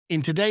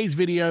In today's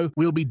video,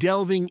 we'll be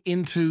delving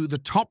into the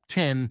top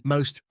 10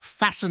 most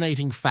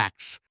fascinating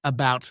facts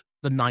about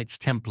the Knights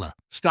Templar.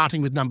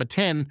 Starting with number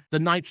 10, the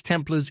Knights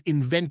Templars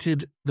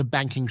invented the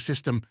banking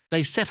system.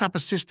 They set up a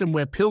system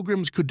where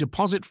pilgrims could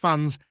deposit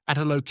funds at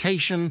a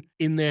location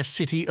in their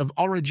city of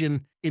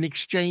origin in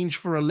exchange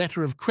for a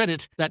letter of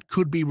credit that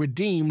could be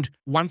redeemed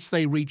once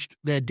they reached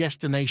their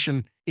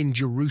destination in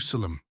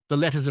Jerusalem. The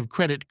letters of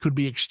credit could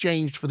be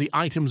exchanged for the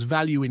item's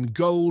value in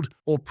gold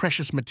or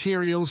precious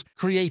materials,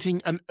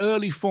 creating an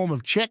early form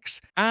of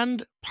checks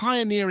and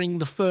pioneering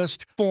the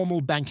first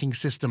formal banking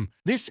system.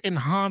 This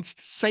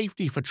enhanced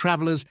safety for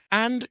travelers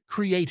and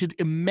created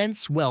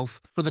immense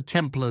wealth for the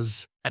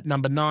Templars. At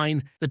number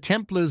 9, the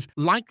Templars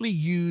likely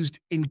used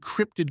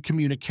encrypted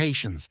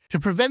communications. To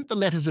prevent the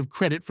letters of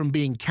credit from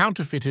being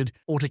counterfeited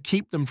or to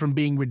keep them from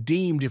being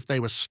redeemed if they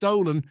were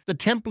stolen, the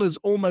Templars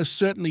almost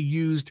certainly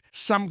used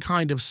some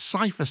kind of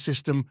cipher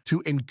system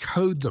to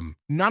encode them.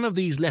 None of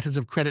these letters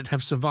of credit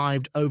have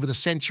survived over the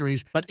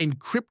centuries, but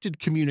encrypted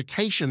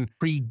communication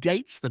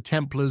predates the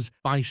Templars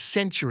by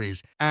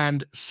centuries,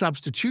 and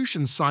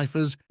substitution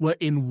ciphers were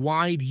in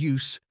wide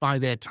use by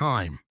their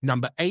time.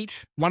 Number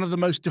 8, one of the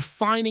most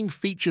defining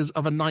features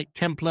of a Knight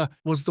Templar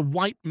was the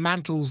white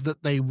mantles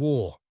that they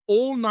wore.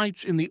 All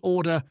knights in the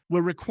order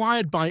were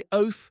required by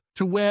oath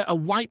to wear a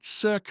white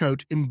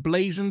surcoat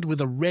emblazoned with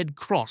a red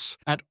cross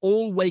at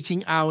all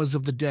waking hours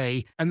of the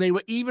day, and they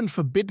were even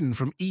forbidden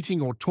from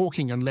eating or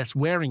talking unless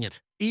wearing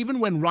it. Even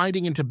when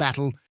riding into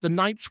battle, the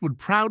knights would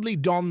proudly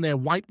don their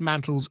white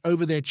mantles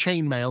over their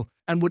chainmail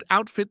and would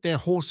outfit their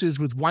horses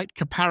with white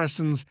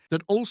caparisons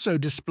that also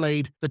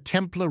displayed the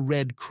Templar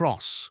Red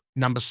Cross.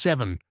 Number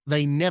 7,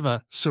 they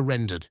never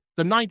surrendered.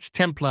 The Knights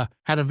Templar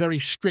had a very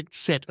strict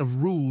set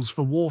of rules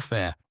for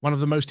warfare. One of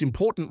the most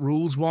important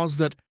rules was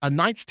that a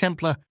Knights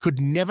Templar could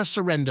never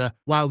surrender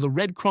while the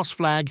Red Cross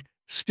flag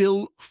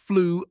still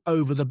flew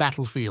over the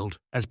battlefield.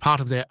 As part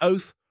of their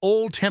oath,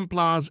 all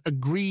Templars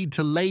agreed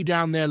to lay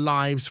down their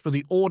lives for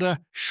the order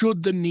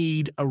should the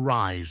need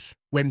arise.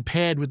 When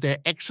paired with their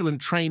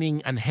excellent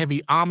training and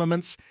heavy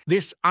armaments,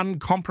 this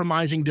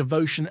uncompromising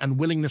devotion and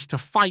willingness to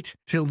fight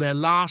till their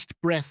last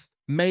breath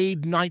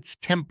made Knights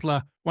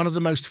Templar one of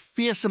the most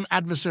fearsome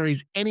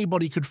adversaries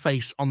anybody could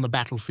face on the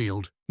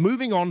battlefield.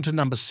 Moving on to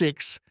number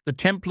 6, the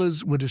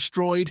Templars were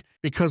destroyed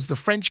because the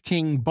French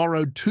king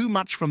borrowed too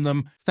much from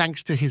them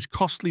thanks to his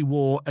costly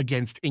war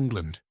against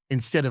England.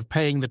 Instead of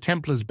paying the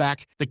Templars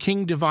back, the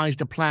king devised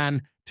a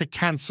plan to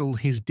cancel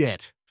his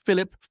debt.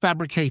 Philip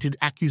fabricated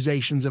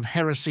accusations of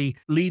heresy,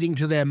 leading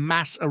to their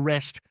mass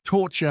arrest,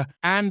 torture,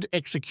 and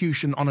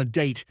execution on a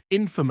date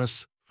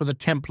infamous for the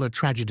Templar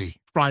tragedy,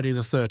 Friday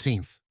the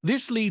 13th.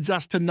 This leads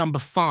us to number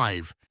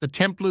 5. The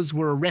Templars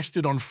were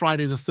arrested on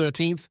Friday the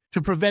 13th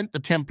to prevent the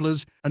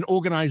Templars, an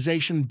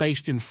organization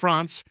based in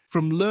France,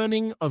 from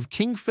learning of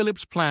King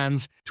Philip's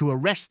plans to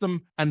arrest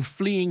them and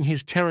fleeing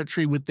his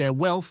territory with their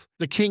wealth.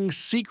 The king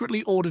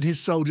secretly ordered his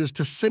soldiers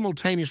to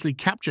simultaneously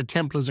capture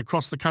Templars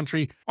across the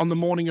country on the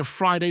morning of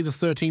Friday the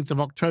 13th of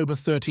October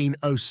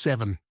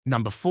 1307.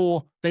 Number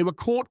 4, they were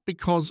caught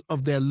because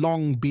of their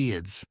long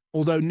beards.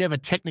 Although never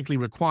technically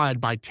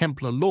required by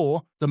Templar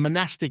law, the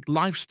monastic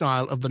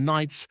lifestyle of the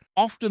Knights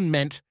often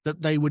meant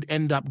that they would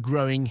end up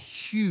growing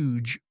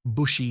huge,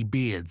 bushy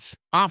beards.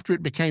 After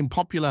it became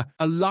popular,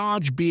 a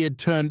large beard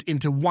turned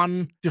into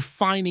one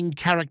defining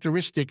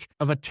characteristic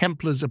of a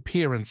Templar's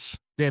appearance.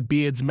 Their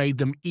beards made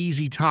them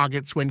easy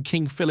targets when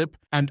King Philip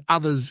and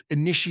others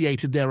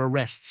initiated their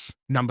arrests.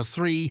 Number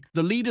 3,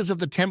 the leaders of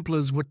the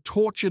Templars were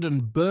tortured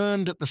and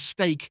burned at the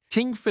stake.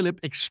 King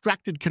Philip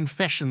extracted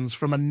confessions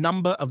from a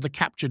number of the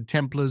captured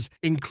Templars,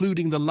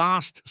 including the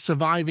last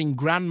surviving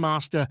Grand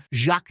Master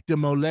Jacques de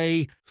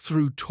Molay,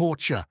 through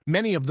torture.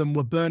 Many of them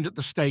were burned at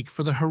the stake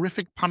for the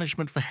horrific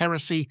punishment for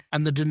heresy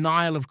and the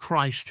denial of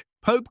Christ.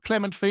 Pope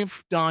Clement V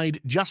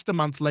died just a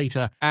month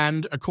later,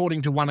 and,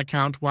 according to one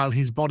account, while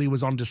his body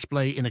was on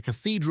display in a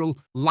cathedral,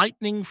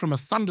 lightning from a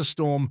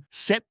thunderstorm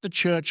set the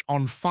church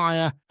on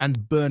fire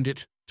and burned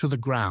it to the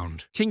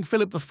ground. King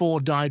Philip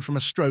IV died from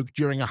a stroke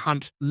during a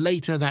hunt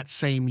later that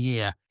same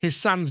year. His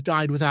sons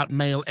died without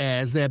male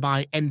heirs,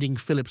 thereby ending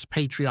Philip's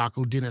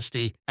patriarchal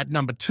dynasty. At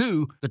number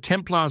 2, the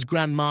Templars'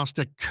 Grand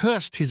Master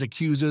cursed his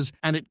accusers,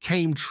 and it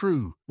came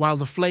true. While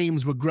the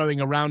flames were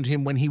growing around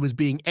him when he was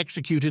being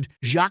executed,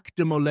 Jacques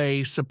de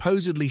Molay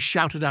supposedly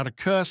shouted out a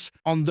curse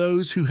on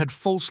those who had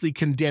falsely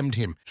condemned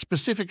him,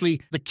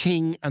 specifically the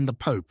king and the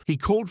pope. He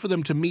called for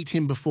them to meet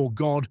him before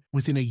God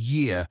within a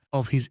year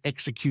of his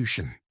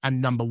execution.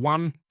 And number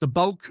 1, the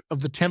bulk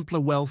of the Templar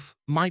wealth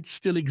might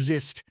still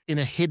exist in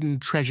a hidden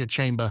treasure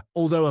chamber.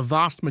 Although a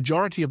vast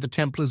majority of the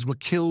Templars were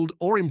killed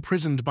or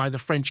imprisoned by the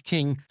French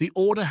king, the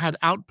order had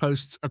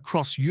outposts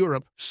across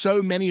Europe,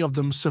 so many of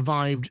them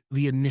survived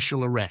the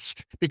initial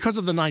arrest. Because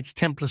of the Knights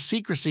Templar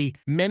secrecy,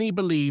 many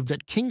believed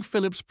that King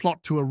Philip's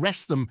plot to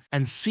arrest them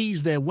and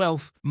seize their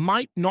wealth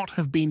might not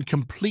have been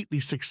completely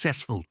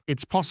successful.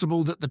 It's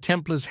possible that the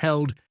Templars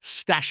held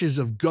stashes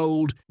of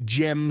gold,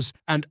 gems,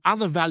 and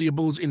other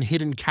valuables in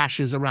hidden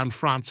caches around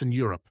France and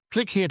Europe.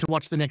 Click here to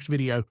watch the next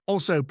video.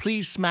 Also,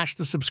 please smash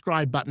the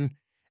subscribe button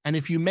And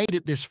if you made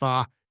it this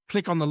far,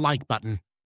 click on the like button